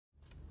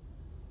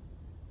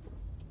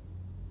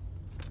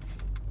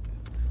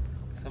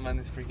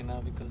Amanda's freaking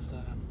out because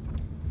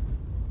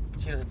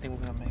she doesn't think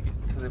we're gonna make it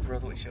to the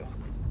Broadway show.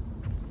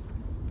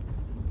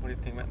 What do you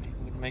think, Mandy?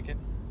 We gonna make it?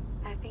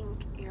 I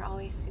think you're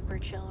always super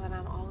chill and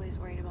I'm always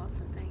worried about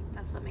something.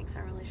 That's what makes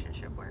our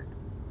relationship work.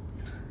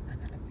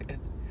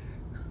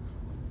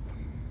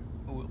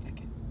 We'll make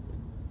it.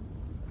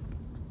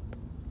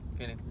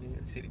 Getting New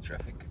York City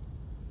traffic.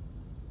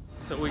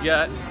 So we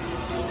got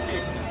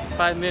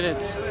 5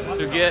 minutes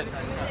to get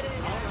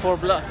 4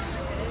 blocks.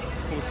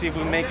 We'll see if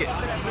we make it.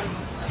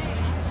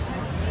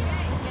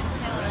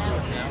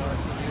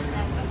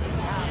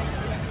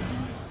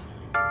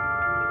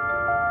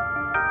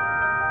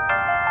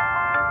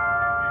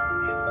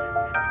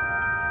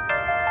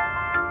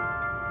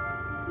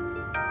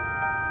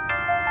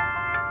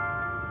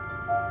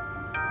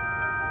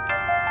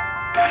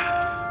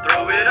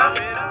 Throw it up,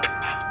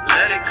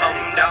 let it come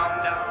down,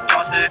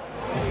 toss it.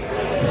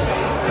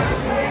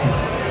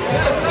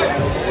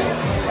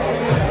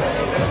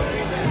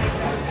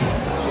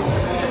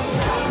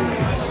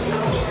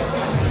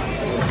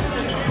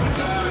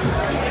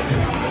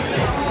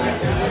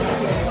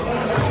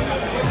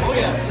 Oh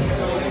yeah.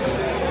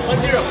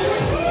 1-0.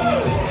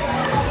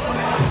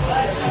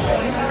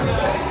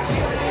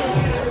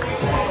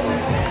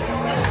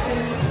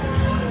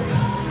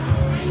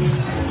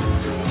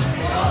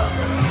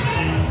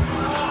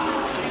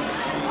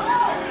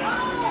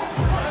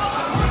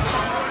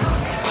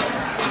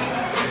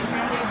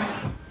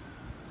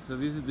 So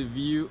this is the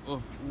view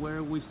of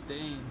where we're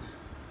staying.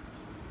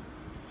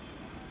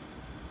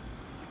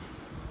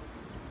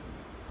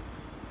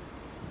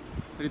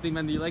 What do you think,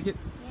 man? Do you like it?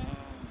 Yeah.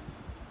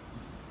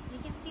 You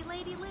can see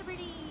Lady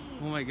Liberty.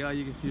 Oh my god,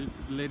 you can see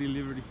Lady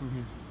Liberty from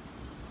here.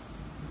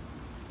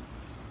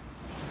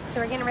 So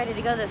we're getting ready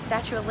to go to the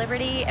Statue of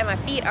Liberty and my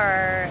feet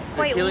are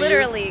quite killing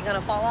literally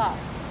gonna fall off.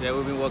 Yeah,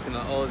 we've been walking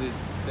on all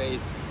these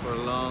days for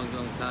a long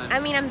time. I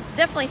mean, I'm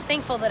definitely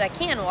thankful that I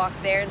can walk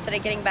there instead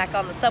of getting back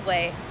on the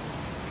subway,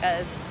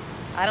 because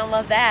I don't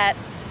love that.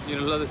 You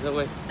don't love the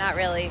subway? Not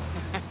really.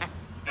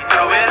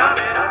 Throw it up,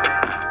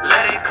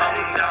 let it come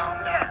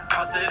down,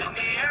 toss it in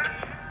the air,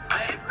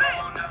 let it go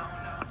down,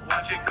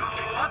 watch it go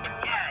up,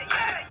 yeah,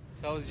 yeah.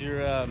 So how was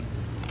your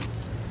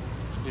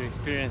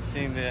experience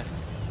seeing the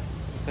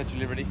Statue of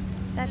Liberty?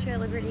 Statue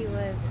of Liberty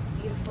was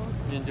beautiful.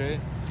 You enjoyed it?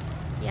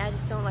 Yeah, I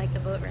just don't like the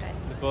boat ride.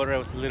 The boat ride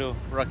was a little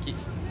rocky,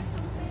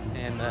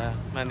 and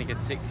Mandy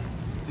gets sick,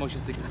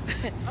 motion sickness.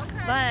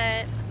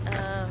 But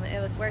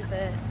it was worth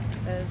it,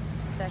 because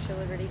Statue of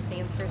Liberty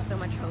stands for so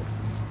much hope.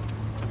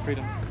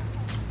 Freedom.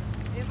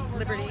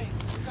 Liberty.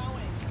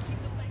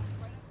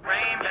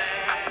 Rain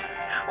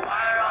bands,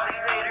 why are all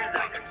these haters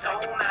acting so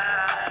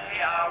mad?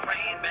 Yeah,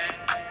 rain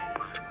bands,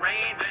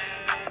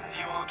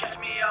 you won't catch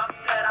me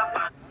upset.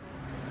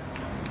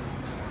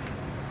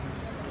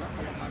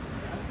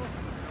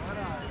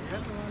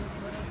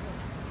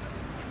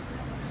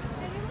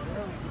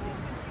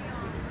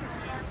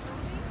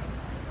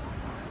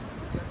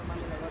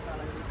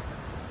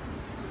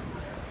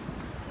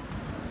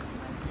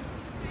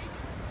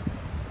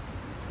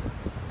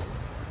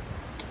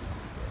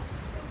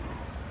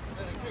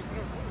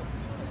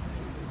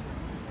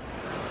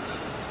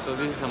 So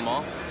this is a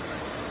mall.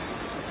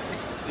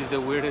 It's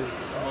the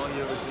weirdest mall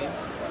you ever seen.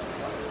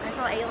 I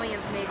thought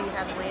aliens maybe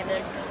have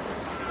landed.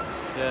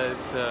 Yeah,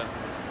 it's a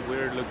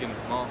weird looking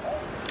mall.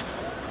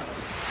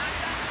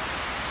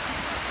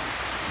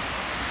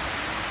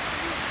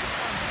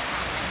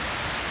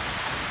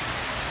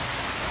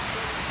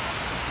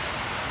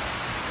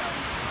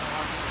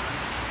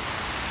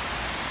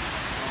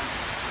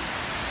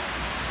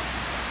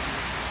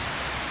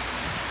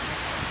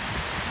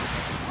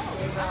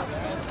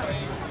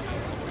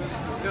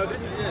 No,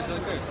 this is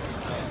okay.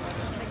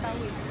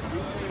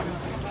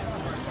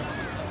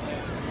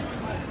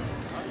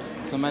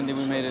 So Mandy,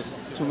 we made it.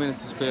 2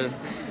 minutes to spare.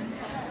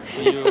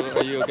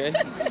 Are you okay?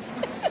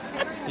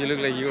 You look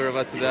like you were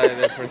about to die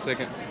there for a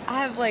second.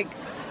 I have like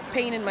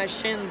pain in my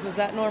shins. Is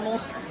that normal?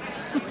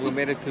 So we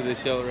made it to the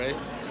show, right?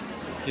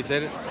 You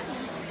excited?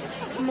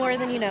 More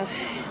than you know.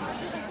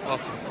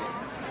 Awesome.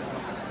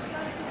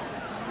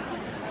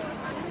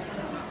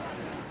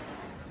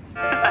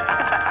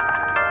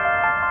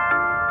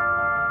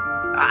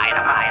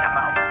 Item,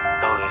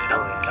 throw it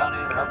up, count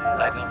it up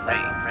like a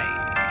rain.